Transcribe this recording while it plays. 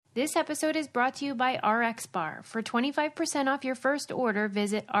This episode is brought to you by RX Bar. For 25% off your first order,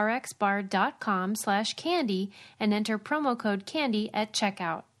 visit rxbar.com/candy and enter promo code CANDY at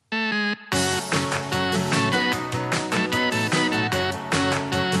checkout.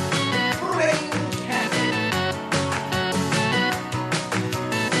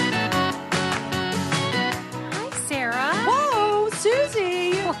 Hi, Sarah. Whoa,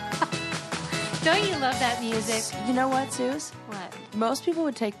 Susie! Don't you love that music? You know what, Suze? What? Most people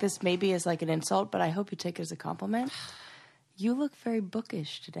would take this maybe as like an insult, but I hope you take it as a compliment. You look very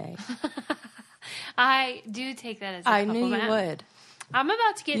bookish today. I do take that as a compliment. I knew you would. I'm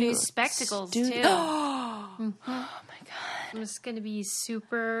about to get new spectacles, too. Oh my God. I'm just going to be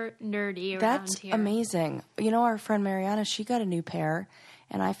super nerdy around That's here. amazing. You know, our friend Mariana, she got a new pair,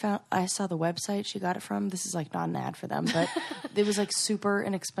 and I saw the website she got it from. This is like not an ad for them, but it was like super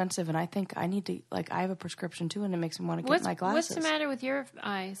inexpensive, and I think I need to, like, I have a prescription too, and it makes me want to get my glasses. What's the matter with your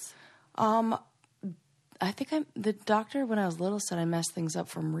eyes? I think the doctor when I was little said I messed things up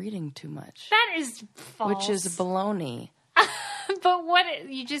from reading too much. That is false. Which is baloney. But what,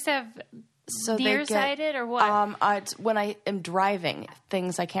 you just have nearsighted or what? It's when I am driving,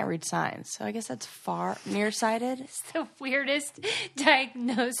 things I can't read signs. So I guess that's nearsighted. It's the weirdest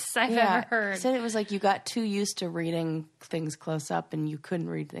diagnosis I've ever heard. Said it was like you got too used to reading things close up and you couldn't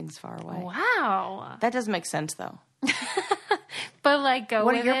read things far away. Wow. That doesn't make sense though. But like go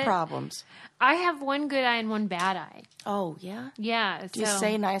What with are your it. problems? I have one good eye and one bad eye. Oh, yeah? Yeah. Do you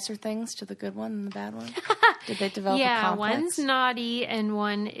say nicer things to the good one than the bad one? Did they develop a Yeah, complex? one's naughty and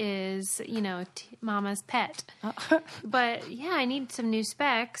one is, mama's pet. But yeah, I need some new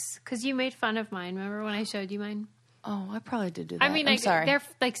specs because you made fun of mine. Remember when I showed you mine? Oh, I probably did do that. I mean, I'm sorry. They're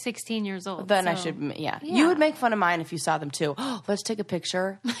like 16 years old. Then I so- should, yeah. You would make fun of mine if you saw them too. Let's take a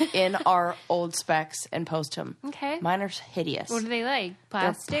picture in our old specs and post them. Okay. Mine are hideous. What are they like? They're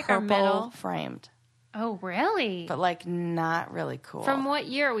Plastic purple or metal? framed, Oh, really? but like not really cool. From what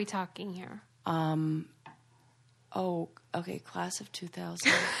year are we talking here? Oh, okay, class of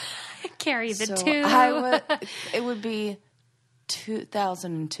 2000. Carry the So two. it would be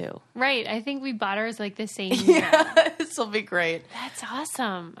 2002. Right. I think we bought ours like the same year. This will be great. That's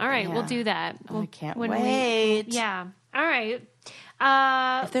awesome. All right, Yeah. we'll do that. I can't when wait. Yeah. All right.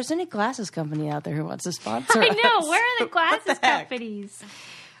 If there's any glasses company out there who wants to sponsor I us. know. Where are the glasses What the heck? companies?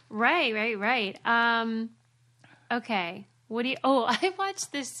 Right. Okay. What do you... Oh, I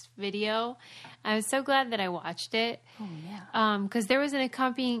watched this video. I was so glad that I watched it. Oh, yeah. Because there was an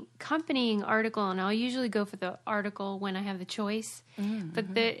accompanying article, and I'll usually go for the article when I have the choice. Mm-hmm. But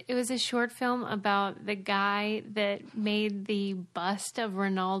it was a short film about the guy that made the bust of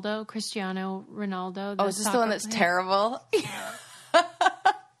Ronaldo, Cristiano Ronaldo. Oh, is this the one that's terrible?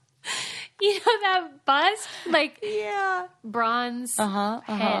 You know that bust? Like, Yeah. bronze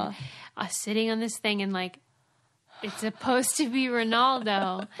head sitting on this thing, and like, it's supposed to be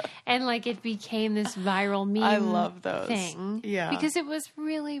Ronaldo, and like it became this viral meme. I love those. Thing, Yeah. because it was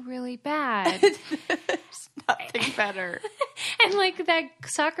really, really bad. There's nothing better. And like that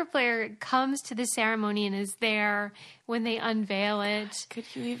soccer player comes to the ceremony and is there when they unveil it. Could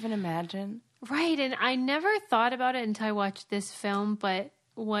you even imagine? Right, and I never thought about it until I watched this film, but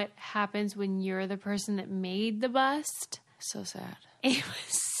what happens when you're the person that made the bust? So sad. It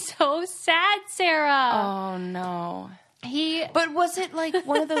was so sad, Sarah. Oh, no. He But was it like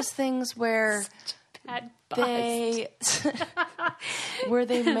one of those things where had bust. where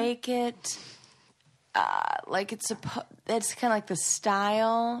they make it like it's kind of like the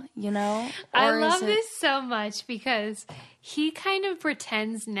style, you know? I Or is love it- this so much because he kind of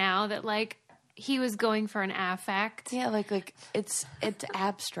pretends now that like he was going for an affect. Yeah, like it's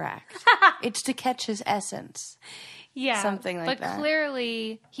abstract. It's to catch his essence. Yeah. Something like that. But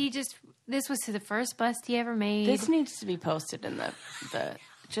clearly this was the first bust he ever made. This needs to be posted in the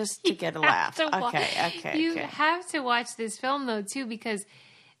just to get a laugh. Okay. You have to watch this film though too, because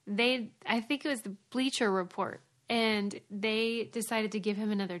I think it was the Bleacher Report, and they decided to give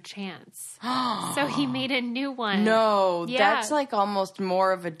him another chance. So he made a new one. No, Yeah. that's like almost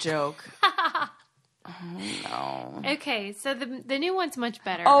more of a joke. Oh, no. Okay, so the new one's much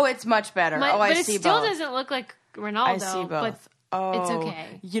better. Oh, it's much better. But I it see still both. doesn't look like Ronaldo. I see both. But it's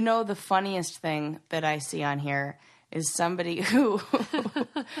okay. You know, the funniest thing that I see on here is somebody who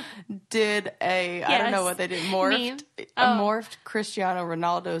did I don't know what they did, morphed Cristiano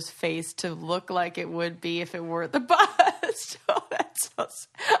Ronaldo's face to look like it would be if it were the bust. Oh, that's so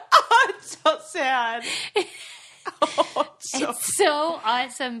sad. Oh, it's so sad. Oh, It's so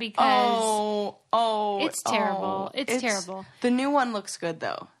awesome because it's terrible. It's terrible. The new one looks good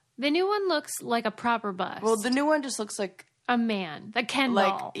though. The new one looks like a proper bust. Well, the new one just looks like a man, a Ken like,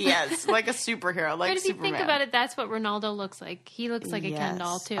 doll. Yes, like a superhero, like But if Superman. you think about it, that's what Ronaldo looks like. He looks like a Ken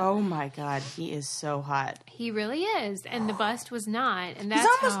doll too. Oh my God, he is so hot. He really is, and the bust was not. And that's He's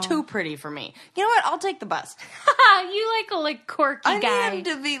almost too pretty for me. You know what? I'll take the bust. You like a quirky guy. I need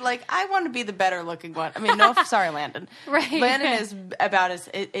him to be like. I want to be the better looking one. I mean, no, sorry, Landon. Right. Landon is about as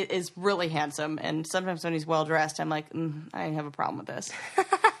is really handsome, and sometimes when he's well dressed, I'm like, I have a problem with this.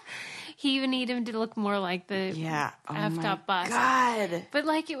 He even need him to look more like the effed up bust. God. But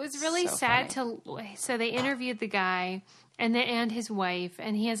like it was really So sad so they interviewed the guy and his wife,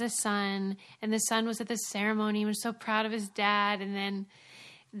 and he has a son, and the son was at the ceremony. He was so proud of his dad, and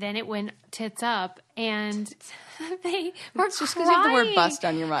then it went tits up, and they were It's just crying. because you have the word bust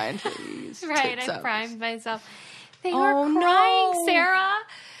on your mind. Please. Right, Tits I up. primed myself. They were crying, no. Sarah.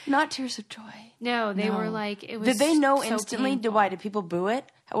 Not tears of joy. No, they were like, it was. Did they know so instantly? painful. Why did people boo it?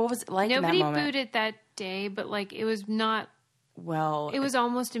 What was it like Nobody in that moment? booed it that day, but like it was not. Well, It was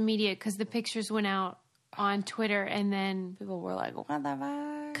almost immediate because the pictures went out on Twitter, and then people were like, "What the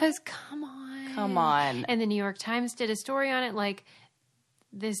fuck?" because come on, And the New York Times did a story on it, like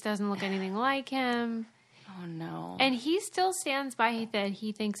this doesn't look anything like him. Oh no! And he still stands by that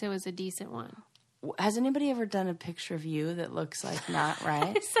he thinks it was a decent one. Has anybody ever done a picture of you that looks like not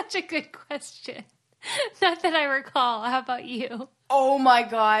right? It's such a good question. Not that I recall. How about you? Oh my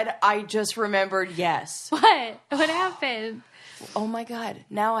God! I just remembered. Yes. What? What happened? Oh my God!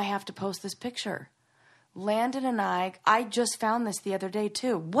 Now I have to post this picture. Landon and I just found this the other day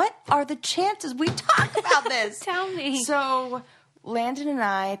too. What are the chances we talk about this? Tell me. So, Landon and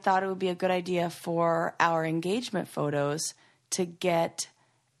I thought it would be a good idea for our engagement photos to get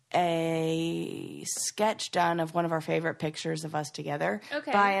a sketch done of one of our favorite pictures of us together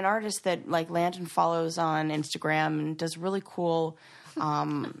by an artist that like Landon follows on Instagram and does really cool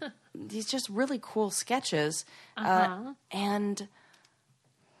these just really cool sketches. And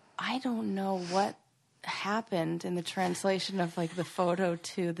I don't know what happened in the translation of like the photo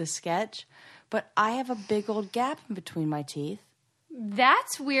to the sketch, but I have a big old gap in between my teeth.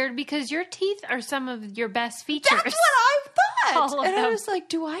 That's weird because your teeth are some of your best features. That's what I thought. All of And I them. was like,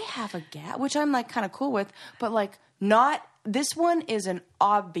 do I have a gap? Which I'm like kind of cool with, but like not, this one is an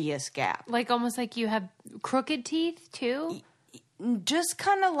obvious gap. Like almost like you have crooked teeth too? Just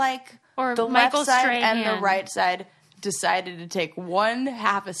kind of like Or the Michael left side and Strahan. the right side decided to take one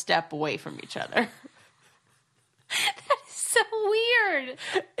half a step away from each other. So weird.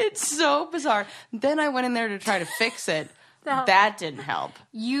 It's so bizarre. Then I went in there to try to fix it. No. That didn't help.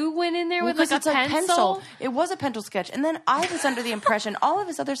 You went in there with Because like a it's pencil? It was a pencil sketch. And then I was under the impression all of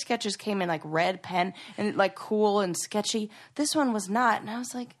his other sketches came in like red pen and like cool and sketchy. This one was not. And I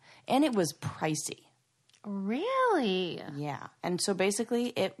was like, and it was pricey. Really? Yeah. And so basically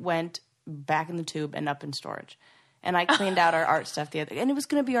it went back in the tube and up in storage. And I cleaned out our art stuff the other, and it was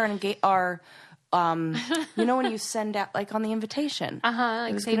going to be our you know when you send out like on the invitation,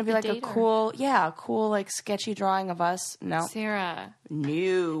 Like it was going to be like a cool like sketchy drawing of us. No, Sarah.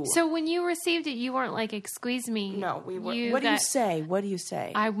 no. So when you received it, you weren't like, excuse me. No, we were. What do you say? What do you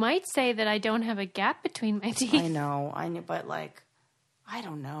say? I might say that I don't have a gap between my teeth. I know, but like, I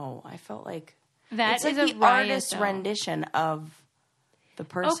don't know. I felt like That it's like is the a riot, artist's though. rendition of the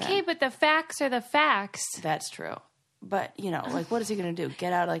person. Okay, but the facts are the facts. That's true. But, you know, like, what is he going to do?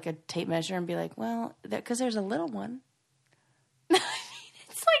 Get out like a tape measure and be like, well, because there's a little one. It's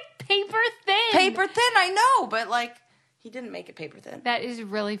like paper thin. Paper thin, I know, but like, he didn't make it paper thin. That is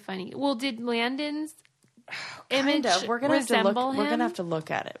really funny. Well, did Landon's Kind image of. We're gonna have to resemble look. him? We're gonna have to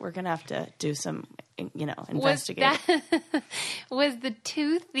look at it. We're gonna have to do some, investigate. Was the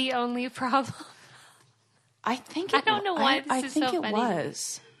tooth the only problem? I think. I don't know why this I is think so it funny.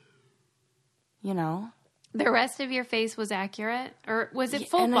 was. You know. The rest of your face was accurate? Or was it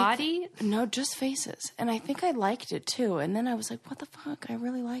full And body? No, just faces. And I think I liked it too. And then I was like, what the fuck? I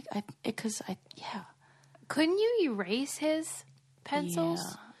really like it because yeah. Couldn't you erase his pencils?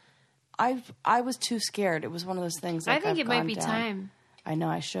 Yeah. I was too scared. It was one of those things. Like, I think I've it might gone be down. time. I know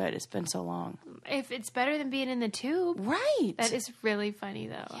I should. It's been so long. If it's better than being in the tube. Right. That is really funny,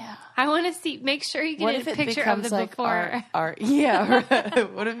 though. Yeah. I want to see, make sure you What get if a it picture of becomes the like before. our yeah.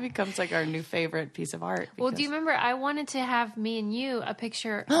 What if it becomes like our new favorite piece of art? Well, do you remember I wanted to have me and you a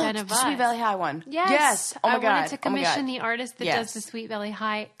picture then of the us. Sweet Valley High one. Yes. Oh my I God. wanted to commission the artist that Yes. does the Sweet Valley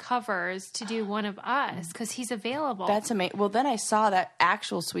High covers to do one of us because he's available. That's amazing. Well, then I saw that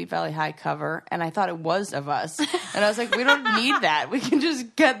actual Sweet Valley High cover, and I thought it was of us. And I was like, we don't need that. We can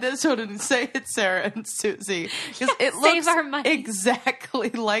just get this one and say it's Sarah and Susie. Because it Save looks our money. exactly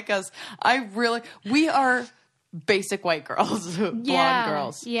like us. We are basic white girls, blonde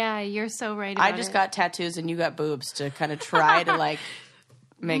girls. Yeah, you're so right about I just got tattoos and you got boobs to kind of try to like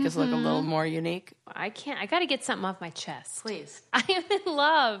make us look a little more unique. I got to get something off my chest. Please. I am in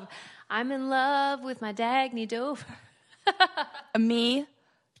love. I'm in love with my Dagny Dover. Me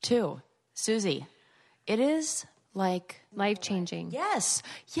too. Susie, it is like... life-changing. Yes,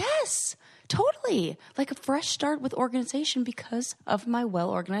 totally. Like a fresh start with organization because of my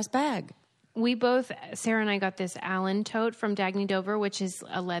well-organized bag. We both, Sarah and I, got this Allen tote from Dagny Dover, which is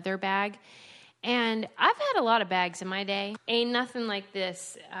a leather bag. And I've had a lot of bags in my day. Ain't nothing like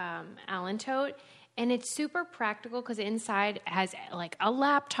this Allen tote. And it's super practical because inside has like a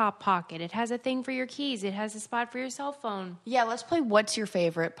laptop pocket. It has a thing for your keys. It has a spot for your cell phone. Yeah, let's play what's your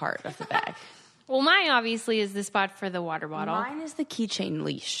favorite part of the bag. Well, mine obviously is the spot for the water bottle. Mine is the keychain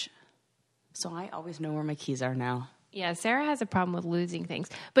leash. So I always know where my keys are now. Yeah, Sarah has a problem with losing things.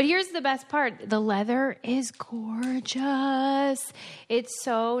 But here's the best part. The leather is gorgeous. It's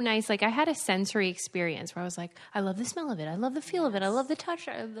so nice. Like, I had a sensory experience where I was like, I love the smell of it. I love the feel of it. I love the touch.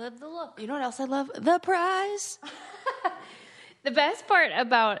 I love the look. You know what else I love? The prize. The best part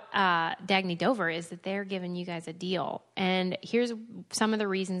about Dagny Dover is that they're giving you guys a deal. And here's some of the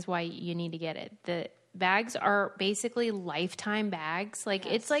reasons why you need to get it. The bags are basically lifetime bags. Like,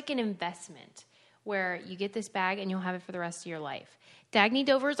 it's like an investment where you get this bag and you'll have it for the rest of your life. Dagny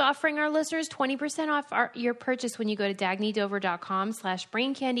Dover is offering our listeners 20% off your purchase when you go to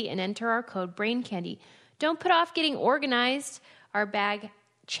dagnydover.com/braincandy and enter our code BRAINCANDY. Don't put off getting organized. Our bag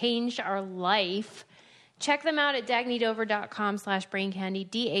changed our life. Check them out at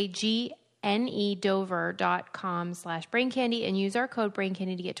dagnydover.com/braincandy, DAGNE Dover.com/braincandy, and use our code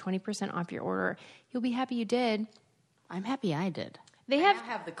BRAINCANDY to get 20% off your order. You'll be happy you did. I'm happy I did. They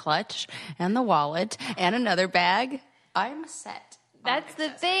have the clutch and the wallet and another bag. I'm set. That's the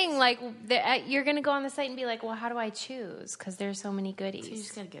thing. Like, you're going to go on the site and be like, well, how do I choose? Because there's so many goodies. So you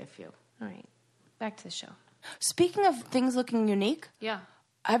just got to get a few. All right. Back to the show. Speaking of things looking unique. Yeah.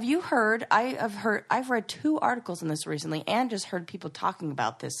 Have you heard, I've read 2 articles on this recently and just heard people talking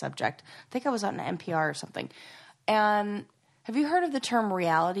about this subject. I think I was on NPR or something. And have you heard of the term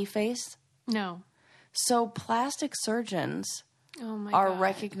reality face? No. So plastic surgeons are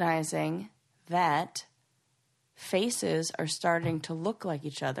recognizing that faces are starting to look like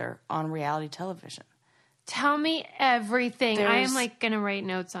each other on reality television. Tell me everything. I am like going to write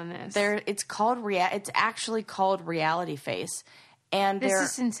notes on this. It's actually called reality face. And this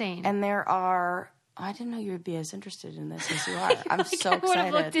is insane. And there are, I didn't know you would be as interested in this as you are. I'm so excited. I would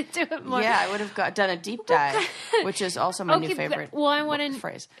have looked into it more. Yeah, I would have done a deep dive, which is also my new favorite well, I want to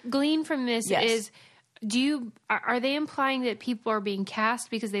phrase. Glean from this is, are they implying that people are being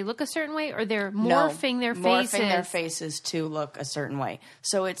cast because they look a certain way, or they're morphing their faces? Morphing their faces to look a certain way.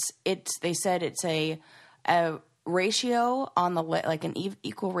 So they said it's a ratio on the lip, like an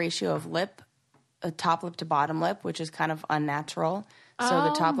equal ratio of lip, a top lip to bottom lip, which is kind of unnatural. So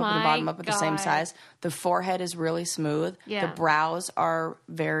the top lip and the bottom lip are the same size. The forehead is really smooth. Yeah. The brows are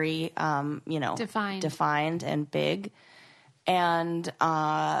very, defined and big. And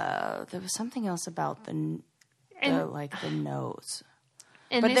there was something else about the nose.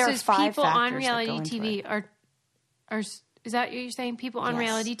 And but this is people on reality TV are is that what you're saying? People on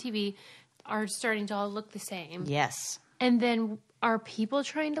reality TV are starting to all look the same. Yes. And then are people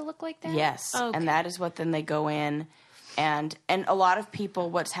trying to look like that? Yes. Okay. And that is what then they go in and a lot of people,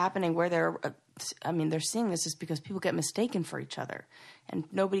 what's happening where they're seeing this is because people get mistaken for each other, and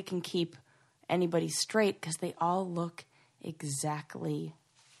nobody can keep anybody straight because they all look exactly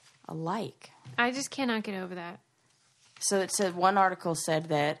alike. I just cannot get over that. So it said, one article said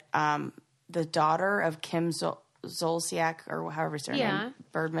that the daughter of Kim Zolciak, or however her name,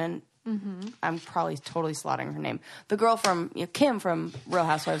 Birdman. Mm-hmm. I'm probably totally slaughtering her name. The girl from Kim from Real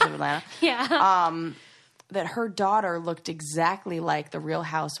Housewives of Atlanta. Yeah. That her daughter looked exactly like the Real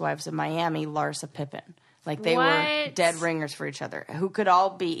Housewives of Miami, Larsa Pippen. Like they were dead ringers for each other, who could all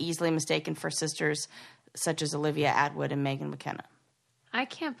be easily mistaken for sisters such as Olivia Atwood and Megan McKenna. I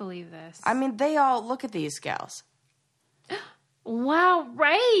can't believe this. I mean, they all look at these gals. Wow,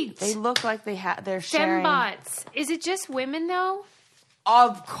 right. They look like they're sharing. Fembots. Is it just women though?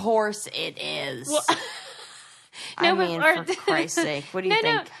 Of course it is. Well, for Christ's sake, what do you think?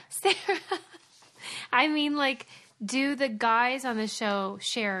 No, Sarah. I mean, like, do the guys on the show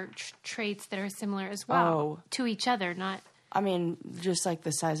share traits that are similar as well to each other? Not. I mean, just like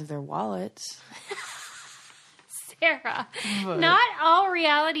the size of their wallets. Sarah, not all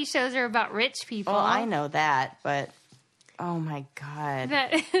reality shows are about rich people. Oh, I know that, but oh my God.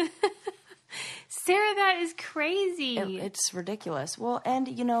 Sarah, that is crazy. It's ridiculous. Well, and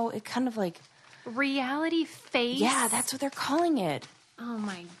it kind of like, Reality face? Yeah, that's what they're calling it. Oh,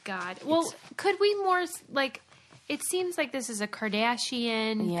 my God. Well, could we more, like, it seems like this is a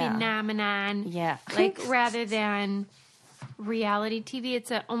Kardashian phenomenon. Yeah. Like, rather than reality TV,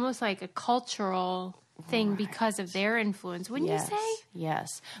 it's almost like a cultural thing because of their influence. Wouldn't you say?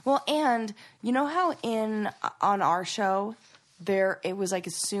 Yes. Well, and you know how on our show, it was like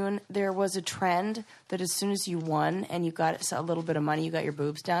there was a trend that as soon as you won and you got a little bit of money, you got your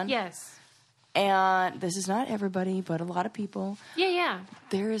boobs done? Yes. And this is not everybody, but a lot of people. Yeah.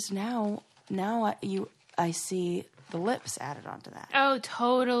 There is now I see the lips added onto that. Oh,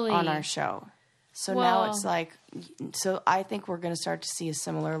 totally. On our show. So now it's like, so I think we're going to start to see a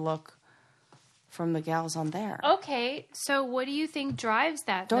similar look from the gals on there. Okay, so what do you think drives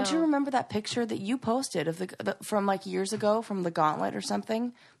that? Don't you remember that picture that you posted of from like years ago from the Gauntlet or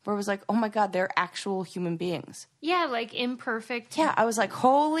something, where it was like, oh my God, they're actual human beings. Yeah, like imperfect. Yeah, I was like,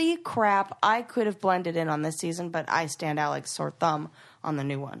 holy crap, I could have blended in on this season, but I stand out like sore thumb on the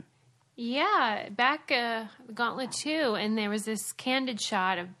new one. Yeah, back Gauntlet 2, and there was this candid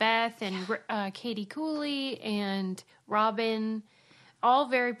shot of Beth and Katie Cooley and Robin, all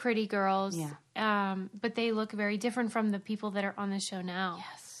very pretty girls. Yeah. But they look very different from the people that are on the show now.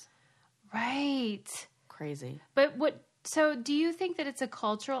 Yes. Right. Crazy. But so do you think that it's a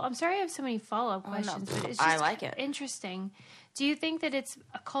cultural, I'm sorry I have so many follow-up questions, but it's just I like it. Interesting. Do you think that it's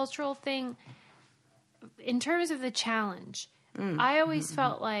a cultural thing in terms of the challenge? I always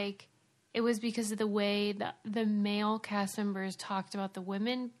felt like it was because of the way the male cast members talked about the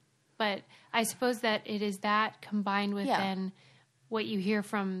women, but I suppose that it is that combined with then what you hear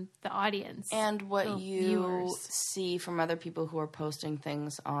from the audience. And what you viewers. see from other people who are posting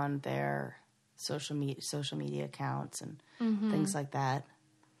things on their social media accounts and things like that.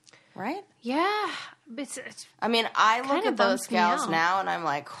 Right? Yeah. I mean, I look at those gals now and I'm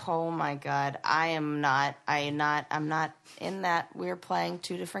like, oh my God, I'm not in that. We're playing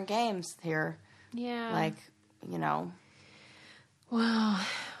two different games here. Yeah. Like, you know.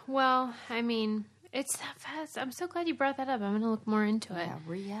 Well, I mean, it's that fast. I'm so glad you brought that up. I'm going to look more into it. Yeah,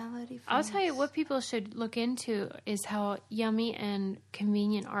 reality. I'll tell you what people should look into is how yummy and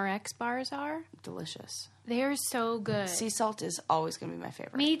convenient RX bars are. Delicious. They're so good. Sea salt is always going to be my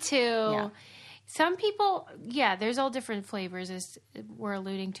favorite. Me too. Yeah. Some people, there's all different flavors as we're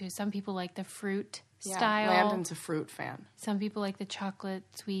alluding to. Some people like the fruit style. Landon's a fruit fan. Some people like the chocolate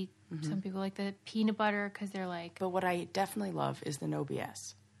sweet. Some people like the peanut butter because they're like... But what I definitely love is the no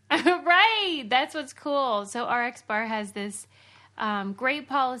BS. Right! That's what's cool. So RX Bar has this great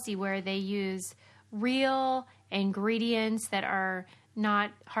policy where they use real ingredients that are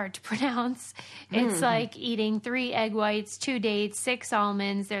not hard to pronounce. It's like eating 3 egg whites, 2 dates, 6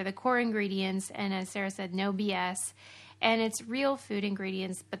 almonds. They're the core ingredients. And as Sarah said, no BS. And it's real food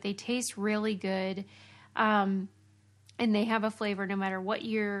ingredients, but they taste really good. And they have a flavor no matter what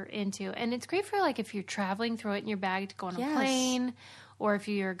you're into. And it's great for like if you're traveling, throw it in your bag to go on a plane. Or if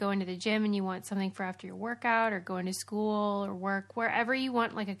you're going to the gym and you want something for after your workout or going to school or work, wherever you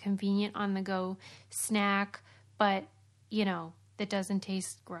want like a convenient on-the-go snack, but, you know, that doesn't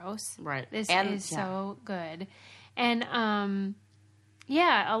taste gross. Right. This is so good. And,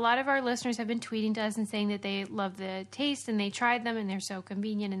 a lot of our listeners have been tweeting to us and saying that they love the taste and they tried them and they're so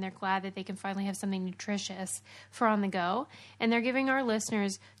convenient and they're glad that they can finally have something nutritious for on the go. And they're giving our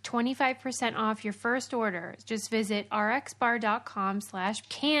listeners 25% off your first order. Just visit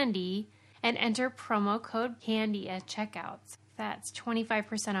rxbar.com/candy and enter promo code candy at checkouts. That's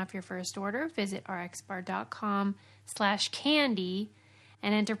 25% off your first order. Visit rxbar.com/candy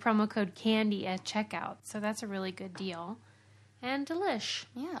and enter promo code candy at checkout. So that's a really good deal. And delish.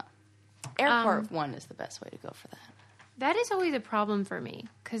 Yeah. Airport one is the best way to go for that. That is always a problem for me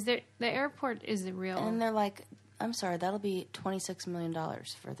because the airport is the real... And they're like, I'm sorry, that'll be $26 million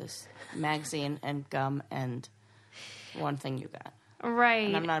for this magazine and gum and one thing you got. Right.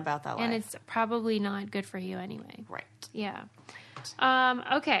 And I'm not about that life. And it's probably not good for you anyway. Right. Yeah.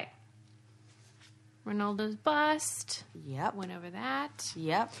 Okay. Ronaldo's bust. Yep. Went over that.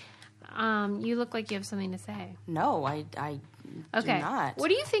 Yep. You look like you have something to say. No, I do not. What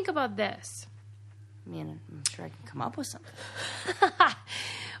do you think about this? I mean, I'm sure I can come up with something.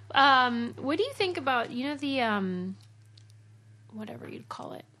 What do you think about, the, whatever you'd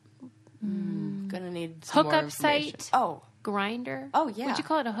call it? Gonna need some more hookup information. site? Oh. Grindr? Oh, yeah. Would you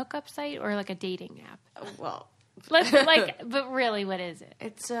call it a hookup site or like a dating app? Well. But really, what is it?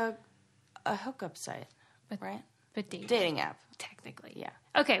 It's a hookup site, right? But dating. Dating app. Technically. Yeah.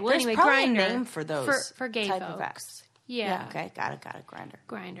 Okay, well, There's anyway, probably Grindr. a name for those for gay type folks. of apps. Yeah. Okay, got it,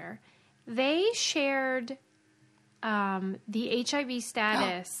 Grindr. They shared the HIV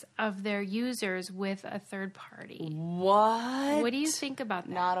status of their users with a third party. What? What do you think about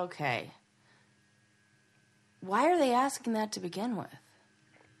that? Not okay. Why are they asking that to begin with?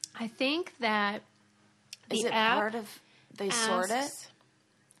 I think that Is it part of they sort it?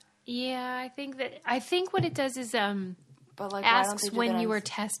 Yeah, I think what it does is but like, asks when you were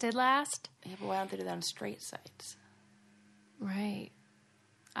tested last. Yeah, but why don't they do that on straight sites? Right.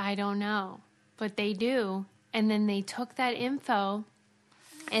 I don't know, but they do. And then they took that info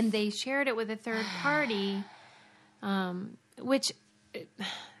and they shared it with a third party, which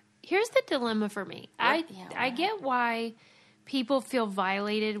here's the dilemma for me. I get why people feel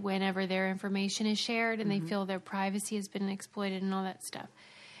violated whenever their information is shared and they feel their privacy has been exploited and all that stuff.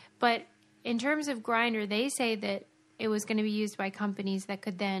 But in terms of Grindr, they say that it was going to be used by companies that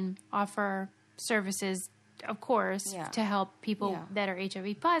could then offer services, of course, to help people that are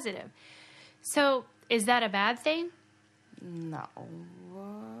HIV positive. So is that a bad thing? No.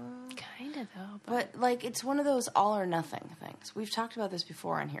 Kind of, though. But, like, it's one of those all or nothing things. We've talked about this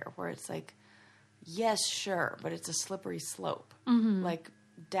before on here, where it's like, yes, sure, but it's a slippery slope. Mm-hmm. Like,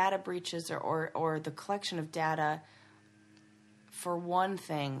 data breaches or the collection of data, for one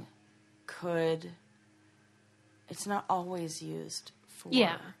thing, it's not always used for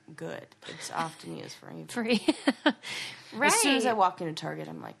good. It's often used for evil. Right. As soon as I walk into Target,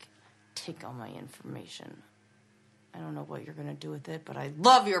 I'm like, take all my information. I don't know what you're going to do with it, but I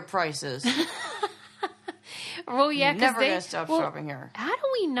love your prices. Well, yeah, because never going to stop shopping here. How do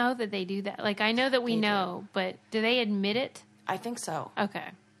we know that they do that? Like, I know that we know, but do they admit it? I think so. Okay.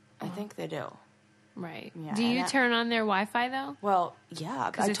 I think they do. Right. Yeah, do you turn on their Wi-Fi, though? Well, yeah.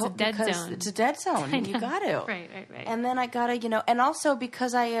 Because it's a dead zone. It's a dead zone. You got to. Right. And then I got to, and also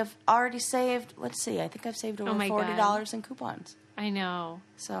because I have already saved, let's see, I think I've saved over $40 in coupons. I know.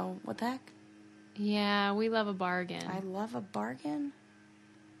 So, what the heck? Yeah, we love a bargain. I love a bargain.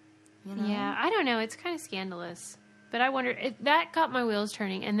 You know? Yeah, I don't know. It's kind of scandalous. But I wonder, that got my wheels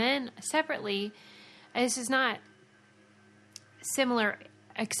turning. And then, separately, this is not similar,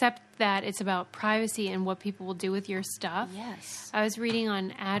 except that it's about privacy and what people will do with your stuff. Yes. I was reading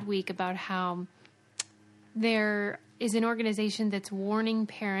on Adweek about how there is an organization that's warning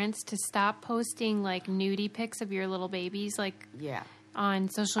parents to stop posting, like, nudie pics of your little babies, like, on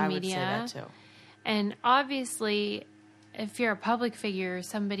social media. I would say that, too. And obviously, if you're a public figure,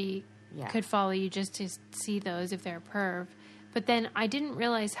 somebody could follow you just to see those if they're a perv. But then I didn't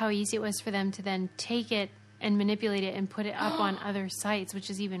realize how easy it was for them to then take it and manipulate it and put it up on other sites, which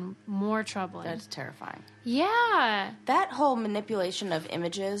is even more troubling. That's terrifying. Yeah. That whole manipulation of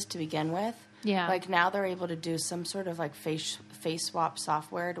images to begin with. Yeah. Like, now they're able to do some sort of, like, face swap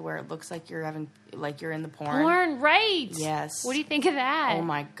software to where it looks like you're in the porn. Porn, right. Yes. What do you think of that? Oh,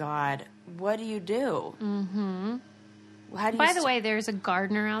 my God. What do you do? Mm-hmm. How do you By the way, there's a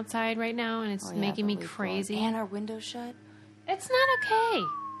gardener outside right now, and it's making me crazy. And our window's shut? It's not okay.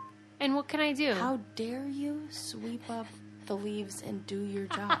 And what can I do? How dare you sweep up the leaves and do your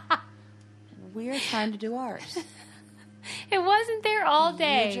job? We're trying to do ours. It wasn't there all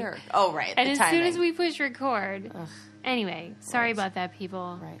day. You jerk. Oh, right. And as soon as we push record. Ugh. Anyway, sorry about that,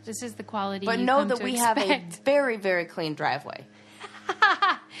 people. Right. This is the quality but you know come that to we expect. have a very, very clean driveway.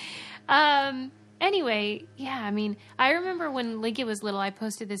 Anyway, yeah, I mean, I remember when Lincoln was little, I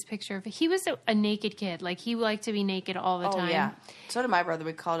posted this picture of, he was a naked kid. Like, he liked to be naked all the time. Yeah. So did my brother.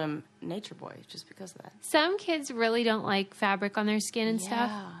 We called him Nature Boy just because of that. Some kids really don't like fabric on their skin and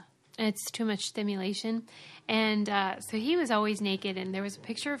stuff. It's too much stimulation. And so he was always naked, and there was a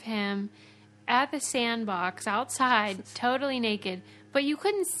picture of him at the sandbox outside, totally naked. But you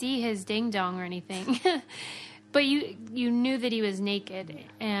couldn't see his ding-dong or anything. But you knew that he was naked,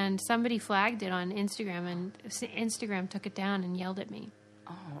 and somebody flagged it on Instagram, and Instagram took it down and yelled at me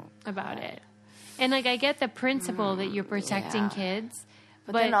about it. And, like, I get the principle that you're protecting kids,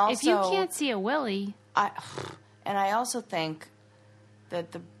 but then also, if you can't see a willy... I also think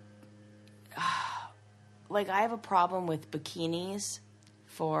that I have a problem with bikinis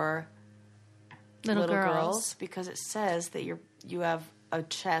for little girls because it says that you have a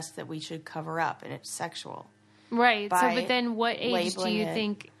chest that we should cover up, and it's sexual. Right. But then what age do you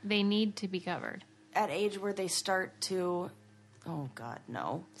think they need to be covered? At age where they start to... Oh, God,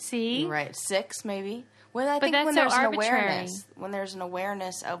 no. See? You're right. 6, maybe. Well, I think that's when there's so an arbitrary. awareness. When there's an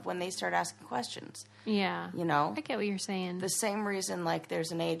awareness of when they start asking questions. Yeah. You know? I get what you're saying. The same reason, like,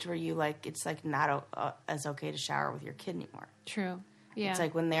 there's an age where you, like, it's, like, not as okay to shower with your kid anymore. True. Yeah. It's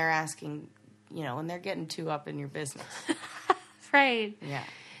like when they're asking, when they're getting too up in your business. Right. Yeah.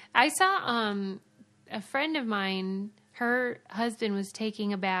 I saw... a friend of mine her husband was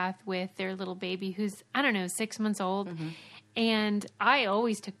taking a bath with their little baby who's, I don't know, 6 months old. Mm-hmm. And I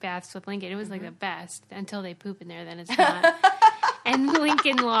always took baths with Lincoln. It was like the best until they poop in there. Then it's not. And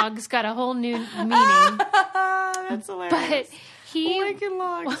Lincoln Logs got a whole new meaning. That's hilarious. But Lincoln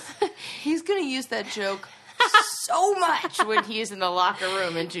Logs. He's going to use that joke so much when he's in the locker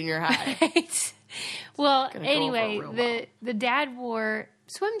room in junior high. Right. Well, anyway, the dad wore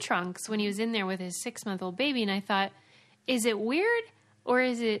swim trunks when he was in there with his 6-month-old baby. And I thought, is it weird or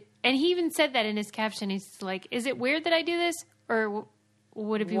is it... And he even said that in his caption. He's like, is it weird that I do this? Or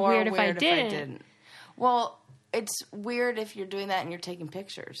would it be weird if I didn't? Well, it's weird if you're doing that and you're taking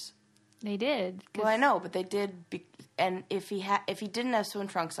pictures. They did. Well, I know, but they did. And if he didn't have swim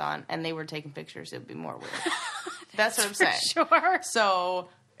trunks on and they were taking pictures, it would be more weird. That's what I'm saying. Sure. So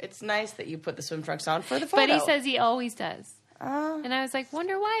it's nice that you put the swim trunks on for the photo. But he says he always does. And I was like,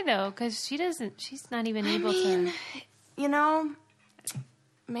 wonder why though? Because she's not even able to. You know,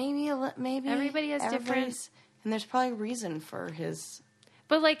 maybe everybody has different. And there's probably a reason for his.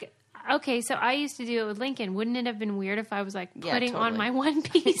 But like, okay, so I used to do it with Lincoln. Wouldn't it have been weird if I was like putting on my one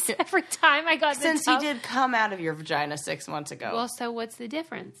piece every time I got Since he did come out of your vagina 6 months ago. Well, so what's the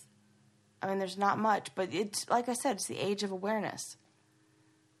difference? I mean, there's not much, but it's like I said, it's the age of awareness.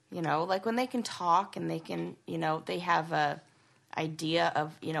 You know, like when they can talk and they can, you know, they have a idea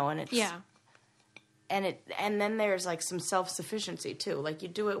of, you know, and it's and then there's like some self-sufficiency too. Like you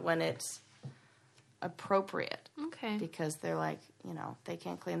do it when it's appropriate. Okay. Because they're like, you know, they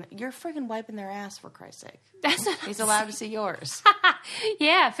can't clean. You're friggin' wiping their ass, for Christ's sake. That's what He's allowed to see yours.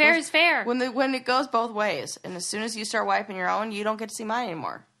 Yeah, fair is fair. When it goes both ways, and as soon as you start wiping your own, you don't get to see mine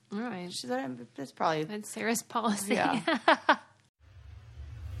anymore. All right. That's probably... That's Sarah's policy. Yeah.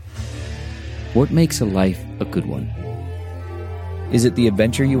 What makes a life a good one? Is it the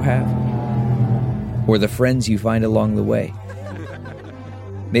adventure you have? Or the friends you find along the way?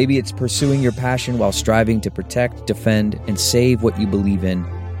 Maybe it's pursuing your passion while striving to protect, defend, and save what you believe in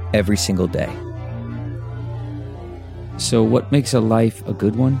every single day. So what makes a life a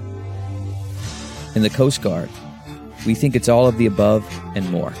good one? In the Coast Guard, we think it's all of the above and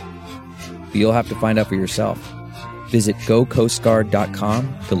more. But you'll have to find out for yourself. Visit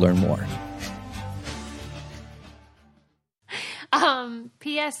gocoastguard.com to learn more.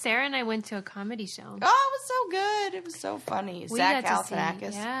 P.S. Sarah and I went to a comedy show. Oh, it was so good. It was so funny. Zach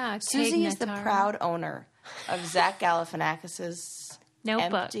Galifianakis. Yeah. Susie is the proud owner of Zach Galifianakis'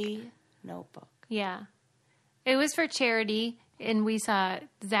 Notebook. Empty Notebook. Yeah. It was for charity, and we saw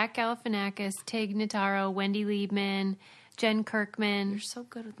Zach Galifianakis, Tig Notaro, Wendy Liebman, Jen Kirkman. You're so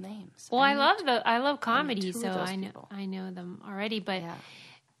good with names. Well, I love comedy, so I know them already. But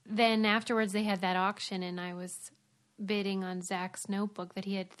then afterwards, they had that auction, and I was bidding on Zach's notebook that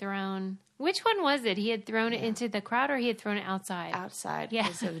he had thrown. Which one was it? He had thrown it into the crowd, or he had thrown it outside? Outside,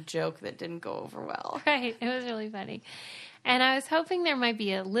 because of a joke that didn't go over well. Right. It was really funny. And I was hoping there might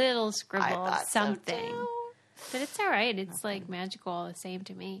be a little scribble of something. So but it's all right. It's like magical all the same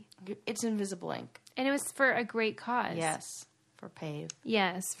to me. It's invisible ink. And it was for a great cause. Yes. For PAVE.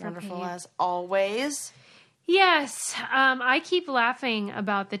 Yes. For Wonderful PAVE. as always. Yes. I keep laughing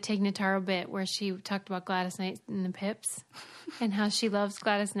about the Tig Notaro bit where she talked about Gladys Knight and the Pips and how she loves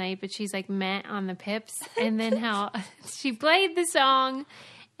Gladys Knight, but she's like meh on the Pips. And then how she played the song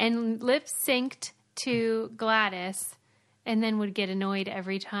and lip synced to Gladys and then would get annoyed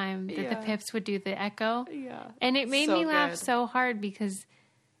every time that the Pips would do the echo. Yeah. And it made me laugh so hard because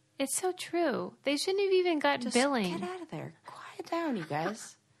it's so true. They shouldn't have even got billing. Get out of there. Quiet down, you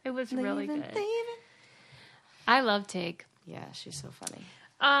guys. It was really good. I love Tig. Yeah, she's so funny.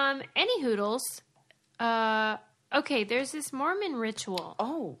 Any hoodles. Okay, there's this Mormon ritual.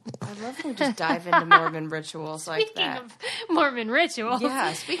 Oh, I love when we just dive into Mormon rituals like that. Speaking of Mormon rituals.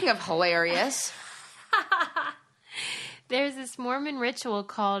 Yeah, speaking of hilarious. There's this Mormon ritual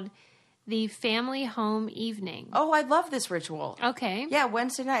called the Family Home Evening. Oh, I love this ritual. Okay. Yeah,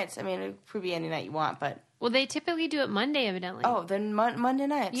 Wednesday nights. I mean, it could be any night you want, but... Well, they typically do it Monday, evidently. Oh, then Monday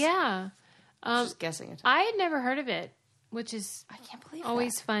nights. Yeah. Just guessing it. I had never heard of it, which is I can't believe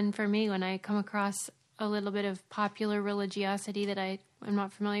always fun for me when I come across a little bit of popular religiosity that I'm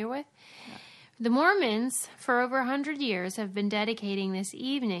not familiar with. Yeah. The Mormons, for over 100 years, have been dedicating this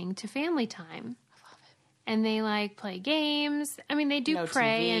evening to family time. I love it. And they play games. I mean, they do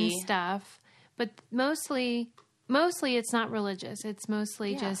pray TV. And stuff, but mostly it's not religious. It's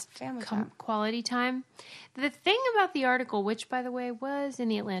mostly just quality time. The thing about the article, which, by the way, was in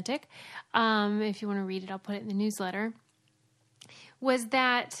The Atlantic, if you want to read it, I'll put it in the newsletter, was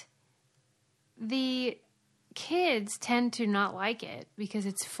that the kids tend to not like it because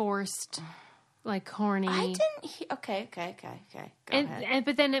it's forced like horny. I didn't. Okay. Go ahead.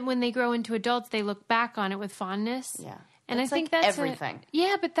 But then when they grow into adults, they look back on it with fondness. Yeah. And it's I think like that's everything.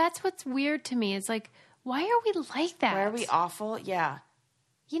 Yeah, but that's what's weird to me. It's like, why are we like that? Why are we awful? Yeah.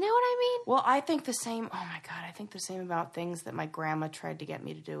 You know what I mean? Well, I think the same. Oh my God, I think the same about things that my grandma tried to get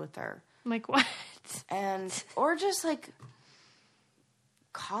me to do with her. Like what? Or just like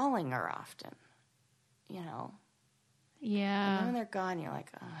calling her often. You know. Yeah. And then when they're gone, you're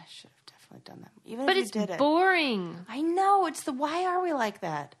like, oh, I should have definitely done that. Even but if you did it. But it's boring. I know. It's why are we like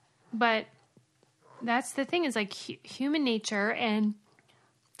that? But that's the thing, is like human nature, and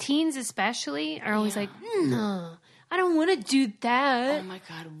teens especially are always like, no, I don't want to do that. Oh my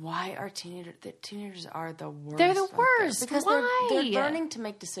God, why are teenagers are the worst? They're the worst. Because why? They're learning to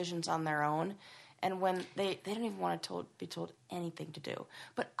make decisions on their own, and when they don't even want to be told anything to do.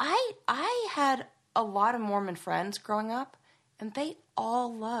 But I had a lot of Mormon friends growing up, and they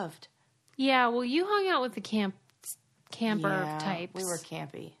all loved. Yeah, well, you hung out with the camper types. We were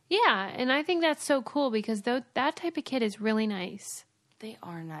campy. Yeah, and I think that's so cool because that type of kid is really nice. They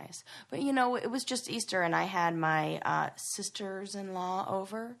are nice. But, you know, it was just Easter, and I had my sisters-in-law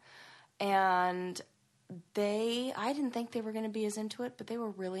over, and I didn't think they were going to be as into it, but they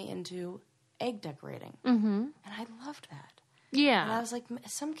were really into egg decorating. Mm-hmm. And I loved that. Yeah. And I was like,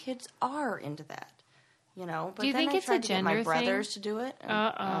 some kids are into that. You know, but do you then think I it's tried a to get gender my brothers thing? to do it.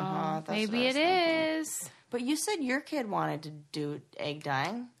 Maybe it is. But you said your kid wanted to do egg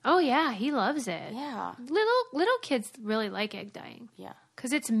dyeing. Oh yeah, he loves it. Yeah, little kids really like egg dyeing. Yeah,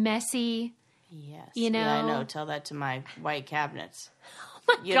 because it's messy. Yes, you know. Yeah, I know. Tell that to my white cabinets.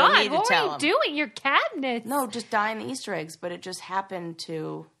 Oh my God, what were you doing? Your cabinets? No, just dyeing the Easter eggs, but it just happened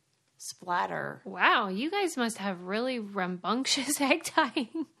to splatter. Wow, you guys must have really rambunctious egg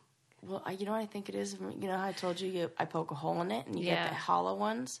dyeing. Well, you know what I think it is? You know how I told you I poke a hole in it and you get the hollow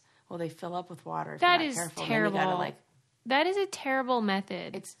ones? Well, they fill up with water. That is terrible. That is a terrible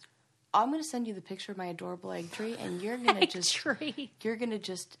method. I'm going to send you the picture of my adorable egg tree, and you're going to You're going to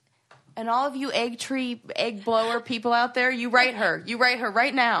just... And all of you egg blower people out there, you write her. You write her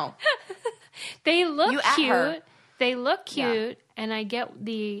right now. They look cute. They look cute, and I get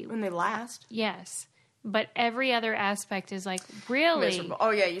when they last. Yes. But every other aspect is like, really? Miserable. Oh,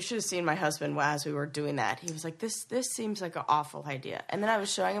 yeah, you should have seen my husband as we were doing that. He was like, this seems like an awful idea. And then I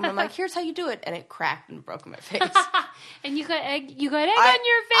was showing him, I'm like, here's how you do it. And it cracked and broke in my face. And you got egg on your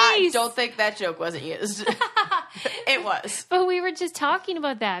face. I don't think that joke wasn't used. It was. But we were just talking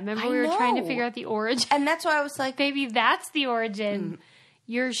about that. Remember, we were trying to figure out the origin. And that's why I was like, maybe that's the origin.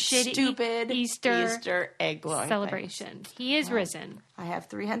 Your stupid Easter egg blowing celebration. Things. He is risen. I have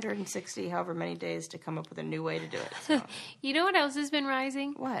 360 however many days to come up with a new way to do it. So. You know what else has been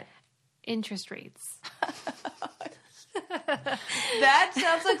rising? What? Interest rates. That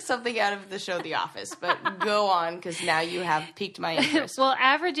sounds like something out of the show The Office, but go on because now you have piqued my interest. Well,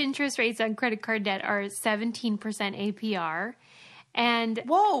 average interest rates on credit card debt are 17% APR. And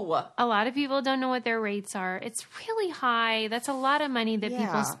whoa, a lot of people don't know what their rates are. It's really high. That's a lot of money that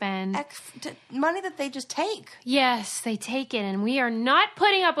people spend. Money that they just take. Yes, they take it, and we are not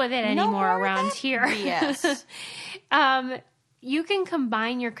putting up with it anymore around here. Yes. You can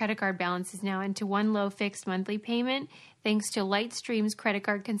combine your credit card balances now into one low fixed monthly payment thanks to Lightstream's credit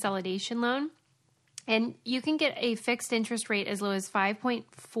card consolidation loan. And you can get a fixed interest rate as low as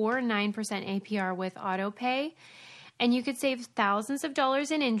 5.49% APR with AutoPay. And you could save thousands of dollars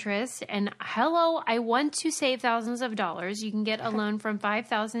in interest. And hello, I want to save thousands of dollars. You can get a loan from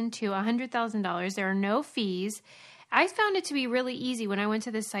 $5,000 to $100,000. There are no fees. I found it to be really easy when I went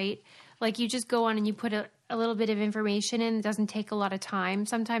to the site. Like, you just go on and you put a little bit of information in. It doesn't take a lot of time.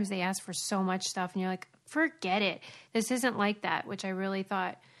 Sometimes they ask for so much stuff, and you're like, forget it. This isn't like that, which I really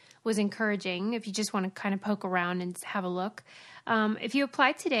thought was encouraging if you just want to kind of poke around and have a look. If you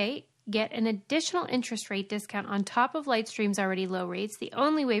apply today, get an additional interest rate discount on top of Lightstream's already low rates. The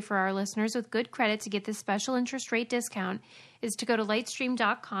only way for our listeners with good credit to get this special interest rate discount is to go to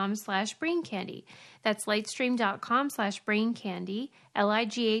lightstream.com/braincandy. That's lightstream.com/braincandy,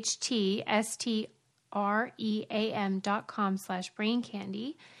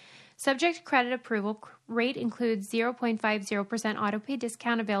 lightstream.com/braincandy. Subject to credit approval, rate includes 0.50% autopay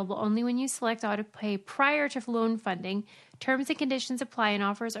discount available only when you select autopay prior to loan funding. Terms and conditions apply and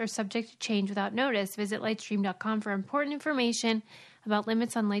offers are subject to change without notice. Visit lightstream.com for important information about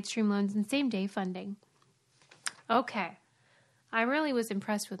limits on Lightstream loans and same-day funding. Okay. I really was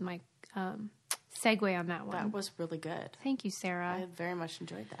impressed with my segue on that one. That was really good. Thank you, Sarah. I very much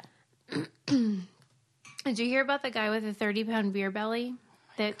enjoyed that. Did you hear about the guy with a 30-pound beer belly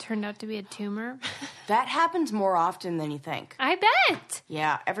that turned out to be a tumor. That happens more often than you think. I bet.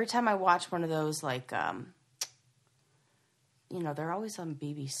 Yeah, every time I watch one of those, like, they're always on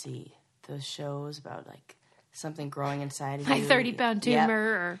BBC. Those shows about, like, something growing inside of you. Like 30-pound tumor. Yep.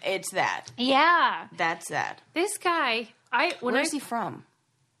 Or... It's that. Yeah. That's that. This guy, Where's he from?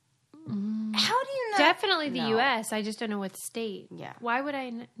 How do you know? Definitely the U.S. I just don't know what state. Yeah. Why would I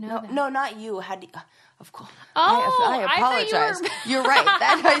know that? No, not you. How do you... Of course. Oh, I apologize. You're right.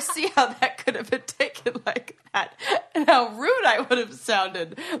 That I see how that could have been taken like that. And how rude I would have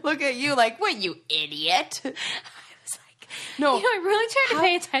sounded. Look at you like, what, you idiot? No, I'm really trying to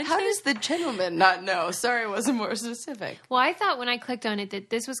pay attention. How does the gentleman not know? Sorry, I wasn't more specific. Well, I thought when I clicked on it that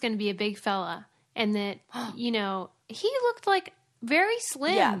this was going to be a big fella and that, he looked like very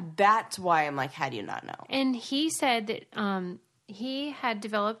slim. Yeah, that's why I'm like, how do you not know? And he said that he had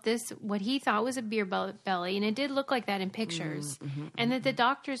developed this, what he thought was a beer belly, and it did look like that in pictures. And that the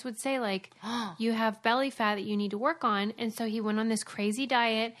doctors would say, like, you have belly fat that you need to work on. And so he went on this crazy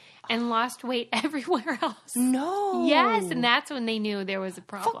diet and lost weight everywhere else. No. Yes, and that's when they knew there was a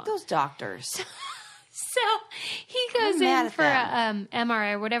problem. Fuck those doctors. So he goes in for a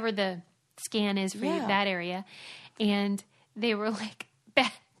MRI or whatever the scan is for that area. And they were like,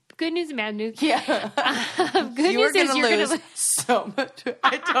 good news and bad news. Yeah. Good news is you're going to lose so much.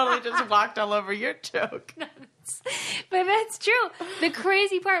 I totally just walked all over your joke. But that's true. The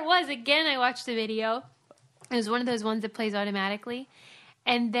crazy part was, again, I watched the video. It was one of those ones that plays automatically.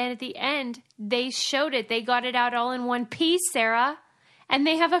 And then at the end, they showed it. They got it out all in one piece, Sarah. And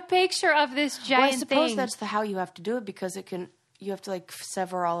they have a picture of this giant thing. Well, I suppose that's how you have to do it because you have to like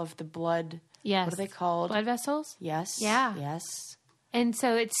sever all of the blood. Yes. What are they called? Blood vessels? Yes. Yeah. Yes. And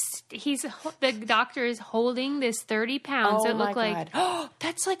so the doctor is holding this 30 pounds. Oh, it looked my like, God.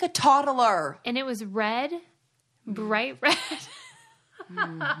 That's like a toddler. And it was red, bright red.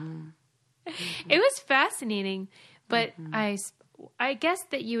 It was fascinating, but I guess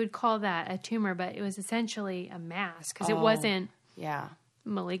that you would call that a tumor, but it was essentially a mass because it wasn't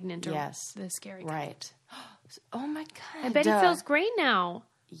malignant or the scary kind. Right. Oh my God. I bet he feels great now.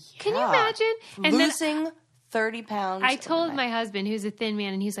 Yeah. Can you imagine? And losing 30 pounds. I told my husband, who's a thin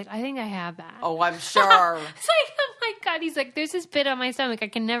man, and he's like, I think I have that. Oh, I'm sure. It's like, oh my God. He's like, there's this bit on my stomach I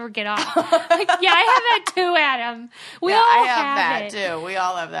can never get off. Like, yeah, I have that too, Adam. We all I have that it. too. We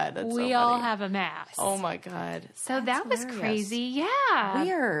all have that. That's we so all funny. have a mass. Oh my God. So That's that was hilarious. crazy. Yeah.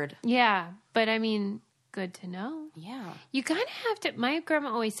 Weird. Yeah. But I mean, good to know. Yeah. You kind of have to, my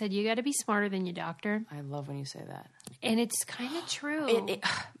grandma always said, you got to be smarter than your doctor. I love when you say that. And it's kind of true.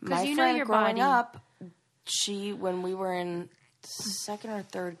 My you friend know your growing body. up, when we were in second or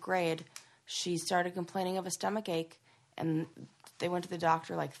third grade, she started complaining of a stomach ache, and they went to the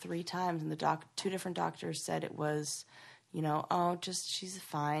doctor like 3 times, and two different doctors said it was, she's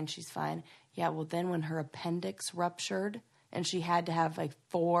fine. Yeah, well then when her appendix ruptured, and she had to have like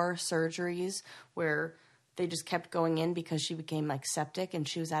 4 surgeries where they just kept going in because she became like septic, and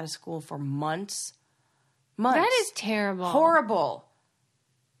she was out of school for months. That is terrible. Horrible.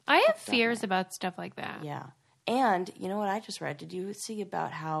 I have fears about stuff like that. Yeah. And you know what I just read? Did you see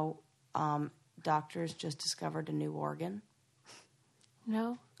about how doctors just discovered a new organ?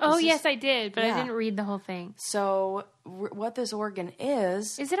 No. Oh, yes, I did, but I didn't read the whole thing. So what this organ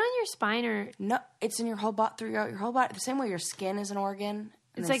is... Is it on your spine or... No, it's in your whole body, throughout your whole body. The same way your skin is an organ.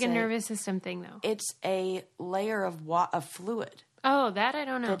 It's like a nervous system thing, though. It's a layer of fluid. Oh, that I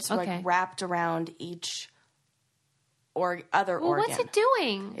don't know. That's like wrapped around each other organ. What's it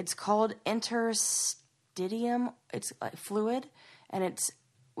doing? It's called interstitium. It's like fluid, and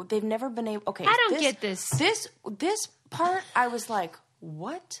they've never been able. Okay, I don't get this. This part, I was like,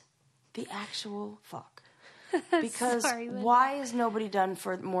 what the actual fuck? Because why has nobody done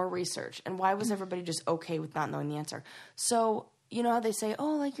for more research, and why was everybody just okay with not knowing the answer? So you know how they say,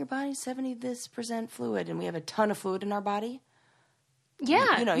 oh, like your body's 70% fluid, and we have a ton of fluid in our body.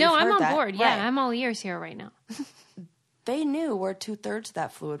 Yeah, no, I'm on board. Yeah, I'm all ears here right now. They knew where 2/3 of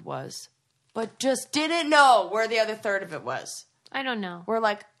that fluid was, but just didn't know where the other third of it was. I don't know. We're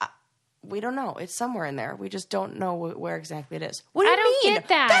like, we don't know. It's somewhere in there. We just don't know where exactly it is. What do you mean? I don't get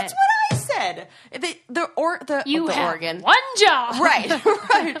that. That's what I said. The organ. One job. Right.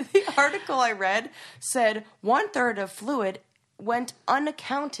 The article I read said 1/3 of fluid went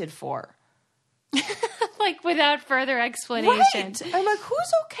unaccounted for. Like without further explanation. Right. I'm like,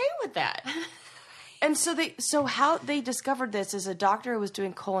 who's okay with that? And so how they discovered this is a doctor who was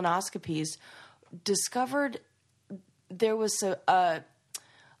doing colonoscopies discovered there was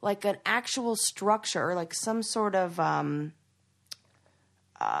like an actual structure or like some sort of a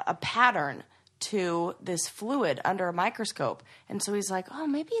pattern to this fluid under a microscope. And so he's like, oh,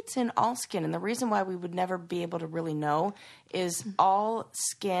 maybe it's in all skin. And the reason why we would never be able to really know is all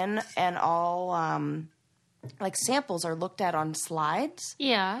skin and all like samples are looked at on slides.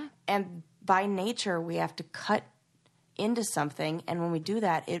 Yeah. And by nature, we have to cut into something. And when we do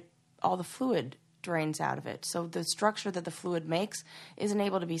that, all the fluid drains out of it. So the structure that the fluid makes isn't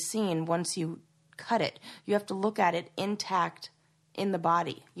able to be seen once you cut it. You have to look at it intact in the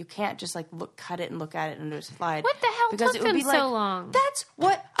body. You can't just like cut it and look at it under a slide. What the hell because took it would them be like, so long? That's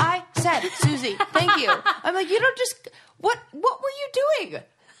what I said, Susie. Thank you. I'm like, you don't just what were you doing?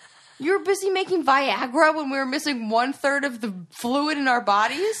 You were busy making Viagra when we were missing 1/3 of the fluid in our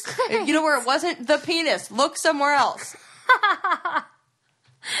bodies. You know where it wasn't? The penis. Look somewhere else.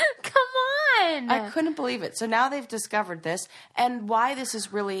 Come on. I couldn't believe it. So now they've discovered this, and why this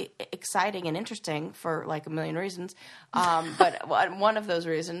is really exciting and interesting for like a million reasons. But one of those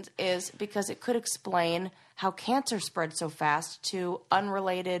reasons is because it could explain how cancer spreads so fast to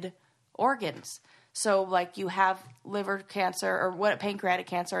unrelated organs. So like you have liver cancer or pancreatic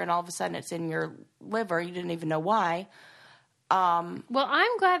cancer, and all of a sudden it's in your liver. You didn't even know why. Well,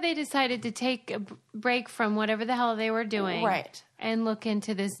 I'm glad they decided to take a break from whatever the hell they were doing. Right. And look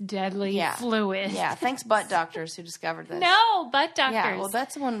into this deadly fluid. Yeah, thanks butt doctors who discovered this. No, butt doctors. Yeah, well,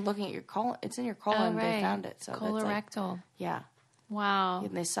 that's the one looking at your colon. It's in your colon. Right. They found it. So colorectal. Yeah. Wow.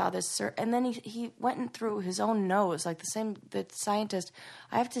 And they saw this, and then he went through his own nose, like the scientist.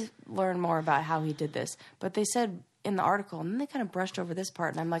 I have to learn more about how he did this, but they said in the article, and then they kind of brushed over this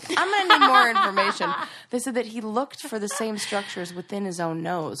part, and I'm like, I'm going to need more information. They said that he looked for the same structures within his own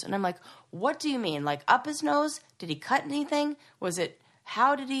nose, and I'm like, what do you mean? Like up his nose? Did he cut anything? Was it?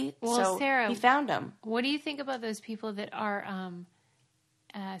 How did he? Well, so Sarah, he found them. What do you think about those people that are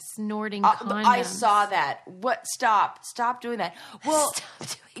snorting condoms? I saw that. What? Stop doing that. Well,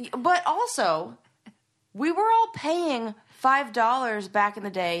 but also, we were all paying $5 back in the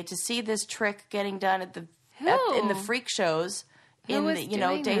day to see this trick getting done in the freak shows in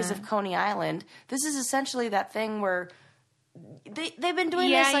the days of Coney Island. This is essentially that thing where they've been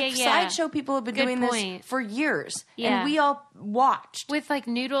doing this, like sideshow people have been doing this for years. Yeah. And we all watched. With like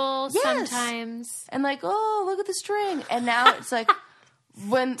noodles sometimes. And like, oh, look at the string. And now it's like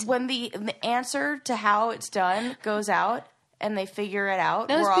when the answer to how it's done goes out and they figure it out.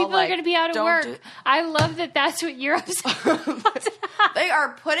 Those people are going to be out of work. I love that that's what you're upset about. They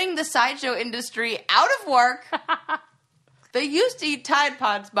are putting the sideshow industry out of work. They used to eat Tide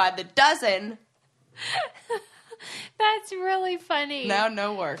Pods by the dozen. That's really funny. Now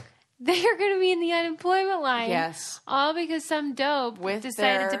no work. They are going to be in the unemployment line. Yes. All because some dope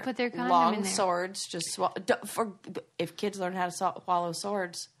decided to put their condom long in there. Swords. If kids learn how to swallow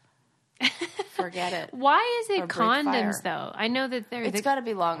swords, forget it. Why is it condoms, though? I know that it's got to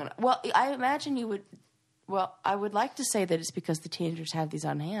be long enough. Well, I imagine you would... Well, I would like to say that it's because the teenagers have these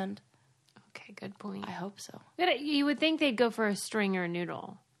on hand. Okay, good point. I hope so. But you would think they'd go for a string or a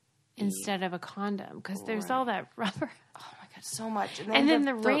noodle instead of a condom because there's all that rubber. Oh my God, so much. And then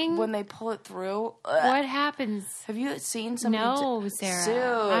the ring when they pull it through. What happens? Have you seen somebody? No,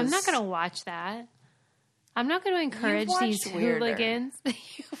 Sarah. I'm not going to watch that. I'm not going to encourage these hooligans.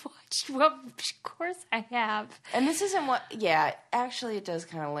 You've watched. Well, of course I have. And this isn't what. Yeah, actually, it does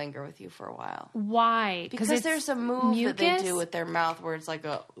kind of linger with you for a while. Why? Because there's a move that they do with their mouth where it's like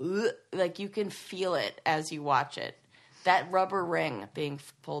like you can feel it as you watch it. That rubber ring being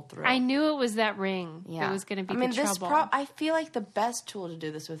pulled through. I knew it was that ring that was going to be the trouble. I feel like the best tool to do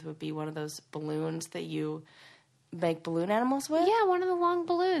this with would be one of those balloons that you make balloon animals with. Yeah, one of the long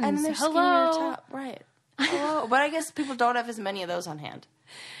balloons. And they're skinnier top. Right. Hello. But I guess people don't have as many of those on hand.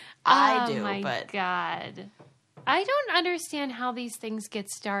 I do, but... Oh, my God. I don't understand how these things get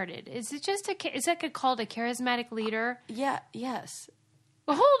started. Is it just is it called a charismatic leader? Yeah, yes.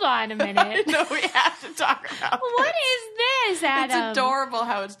 Well, hold on a minute. No, we have to talk about What is this, Adam? It's adorable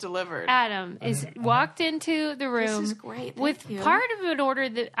how it's delivered. Adam is walked into the room this is great. with part of an order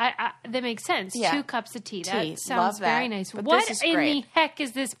that that makes sense. Yeah. 2 cups of tea. That sounds very nice. But what in the heck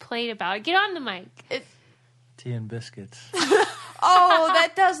is this plate about? Get on the mic. Tea and biscuits. Oh,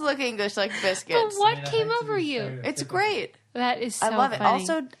 that does look English, like biscuits. But what came over you? It's great. That is so funny. I love it.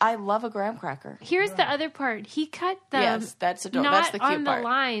 Also, I love a graham cracker. Here's the other part. He cut them that's that's the cute part. Not on the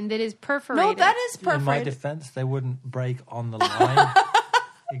line that is perforated. No, that is perforated. In my defense, they wouldn't break on the line.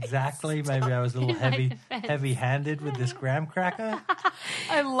 Exactly. Maybe I was a little heavy-handed with this graham cracker.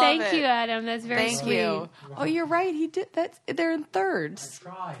 I love it. Thank you, Adam. That's very sweet. Thank you. Oh, you're right. He did that. They're in thirds. I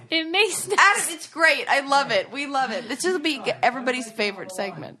tried. It makes no Adam, it's great. I love it. We love it. This will be everybody's favorite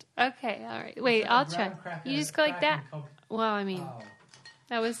segment. Okay. All right. Wait, I'll try. You just go like that. Well, I mean,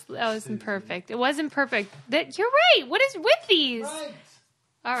 That wasn't perfect. It wasn't perfect. You're right. What is with these? Right.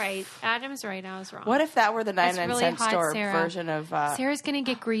 All right. Adam's right. I was wrong. What if that were the 99-cent store version of... Sarah's going to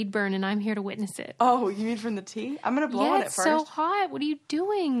get greed burn, and I'm here to witness it. Oh, you mean from the tea? I'm going to blow on it first. It's so hot. What are you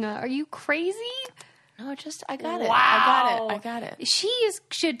doing? Are you crazy? No, I got it. Wow. I got it. She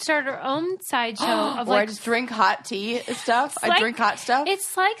should start her own sideshow of I just drink hot tea stuff. I drink hot stuff.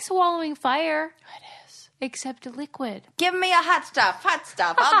 It's like swallowing fire. It is. Except a liquid. Give me a hot stuff.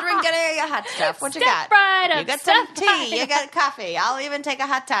 I'll drink any of your hot stuff. What you got? Right up. You got some tea. You got coffee. I'll even take a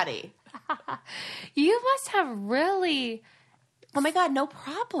hot toddy. You must have really... Oh my God, no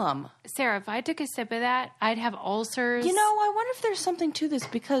problem. Sarah, if I took a sip of that, I'd have ulcers. You know, I wonder if there's something to this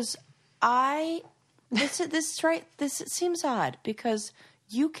because This seems odd because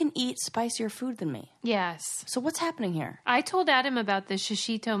you can eat spicier food than me. Yes. So what's happening here? I told Adam about the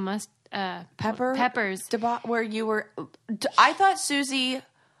shishito peppers. Where you were... I thought Susie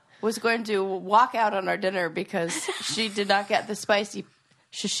was going to walk out on our dinner because she did not get the spicy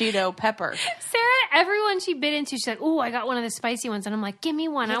shishito pepper. Sarah, everyone she bit into, she's like, "Ooh, I got one of the spicy ones." And I'm like, "Give me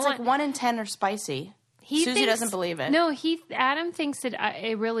one." It's like 1 in 10 are spicy. Susie doesn't believe it. No, Adam thinks that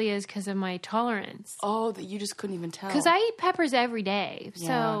it really is because of my tolerance. Oh, that you just couldn't even tell. Because I eat peppers every day.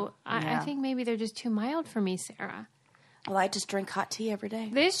 So I think maybe they're just too mild for me, Sarah. Well, I just drink hot tea every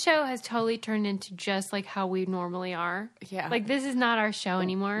day. This show has totally turned into just like how we normally are. Yeah. Like, this is not our show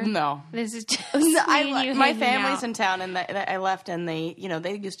anymore. No. This is just you my family's in town, and I left, and they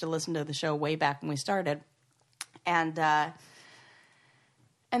used to listen to the show way back when we started. And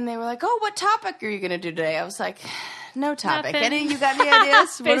they were like, "Oh, what topic are you going to do today?" I was like, "No topic." You got any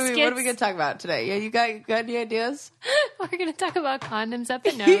ideas? What are we going to talk about today? Yeah, you got any ideas? We're going to talk about condoms up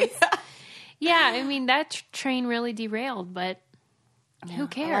and nose. Yeah, I mean, that train really derailed, but who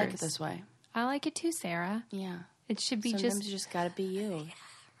cares? I like it this way. I like it too, Sarah. Yeah. It should be Sometimes you just got to be you.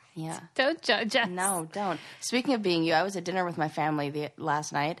 Yeah. Don't judge us. No, don't. Speaking of being you, I was at dinner with my family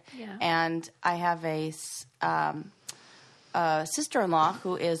last night, and I have a sister-in-law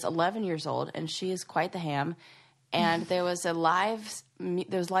who is 11 years old, and she is quite the ham. And there was live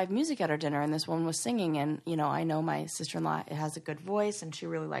music at our dinner, and this woman was singing. And I know my sister-in-law has a good voice, and she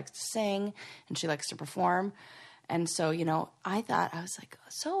really likes to sing, and she likes to perform. And so I was like,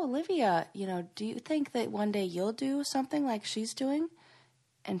 "So Olivia, do you think that one day you'll do something like she's doing?"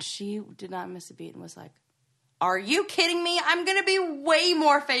 And she did not miss a beat and was like, "Are you kidding me? I'm going to be way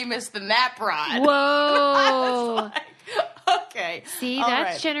more famous than that broad." Whoa. Okay. See,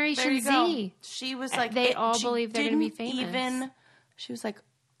 that's Generation Z. She was like... They all believe they're going to be famous. She was like,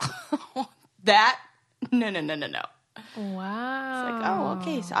 "That? No. Wow. It's like, oh,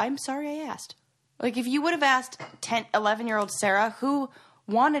 okay. So I'm sorry I asked. Like, if you would have asked 11-year-old Sarah, who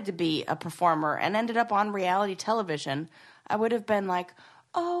wanted to be a performer and ended up on reality television, I would have been like,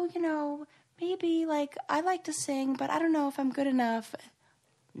 "Oh, maybe, like, I like to sing, but I don't know if I'm good enough."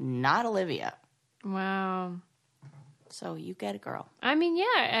 Not Olivia. Wow. So you get it, girl. I mean, yeah,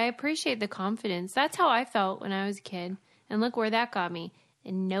 I appreciate the confidence. That's how I felt when I was a kid. And look where that got me.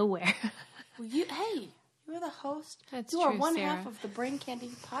 In nowhere. Well, you're the host. That's you true, are one Sarah. half of the Brain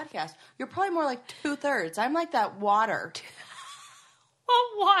Candy podcast. You're probably more like 2/3. I'm like that water.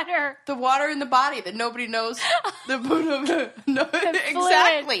 What water? The water in the body that nobody knows. Exactly.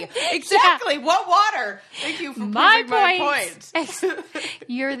 Yeah. What water? Thank you for proving my point.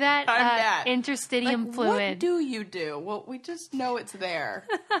 You're that interstitium fluid. What do you do? Well, we just know it's there.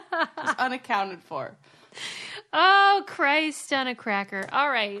 It's unaccounted for. Oh, Christ on a cracker. All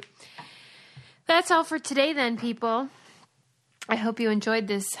right. That's all for today then, people. I hope you enjoyed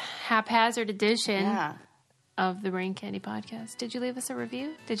this haphazard edition of the Brain Candy Podcast. Did you leave us a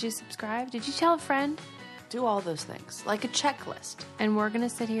review? Did you subscribe? Did you tell a friend? Do all those things. Like a checklist. And we're going to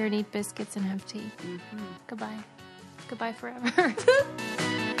sit here and eat biscuits and have tea. Mm-hmm. Goodbye. Goodbye forever.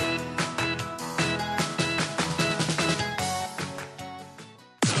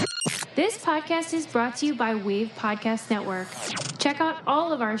 This podcast is brought to you by Wave Podcast Network. Check out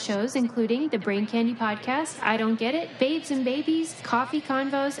all of our shows, including the Brain Candy Podcast, I Don't Get It, Babes and Babies, Coffee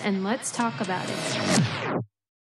Convos, and Let's Talk About It.